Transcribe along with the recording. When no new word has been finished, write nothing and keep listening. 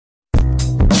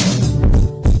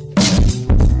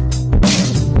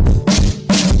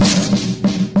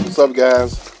up,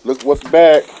 guys? Look what's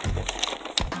back.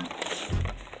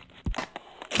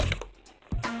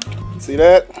 See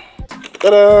that?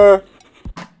 Ta-da!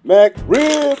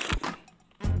 McRib!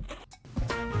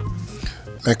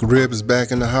 McRib is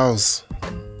back in the house.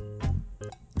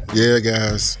 Yeah,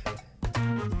 guys.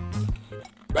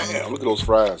 Bam! Look at those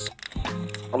fries.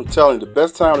 I'm telling you, the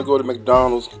best time to go to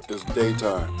McDonald's is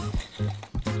daytime.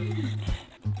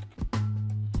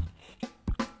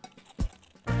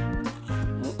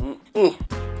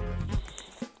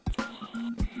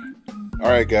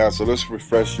 Alright guys, so let's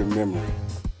refresh your memory.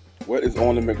 What is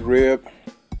on the McRib?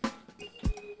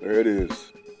 There it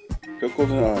is.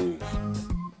 Pickles and onions.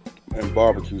 And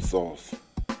barbecue sauce.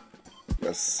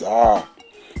 Yes, sir.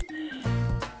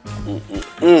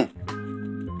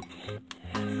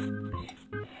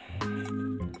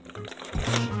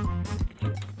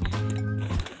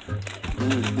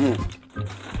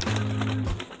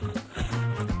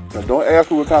 Now don't ask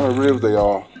me what kind of ribs they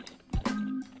are.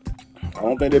 I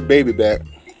don't think they're baby back.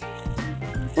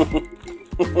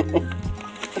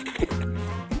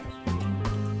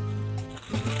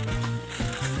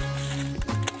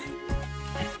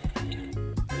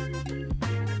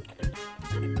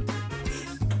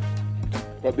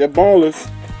 But they're boneless.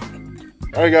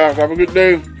 Alright guys, have a good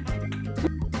day.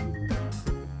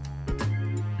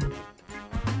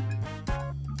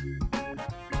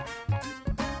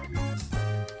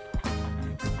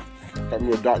 Got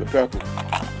me a Dr. Pepper.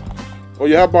 Oh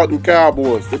yeah, how about them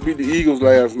Cowboys? They beat the Eagles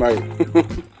last night.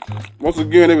 Once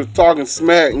again, they was talking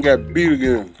smack and got beat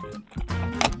again.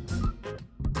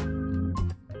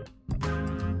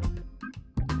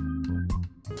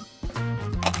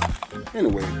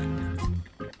 Anyway,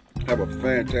 have a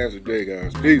fantastic day,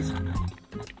 guys. Peace.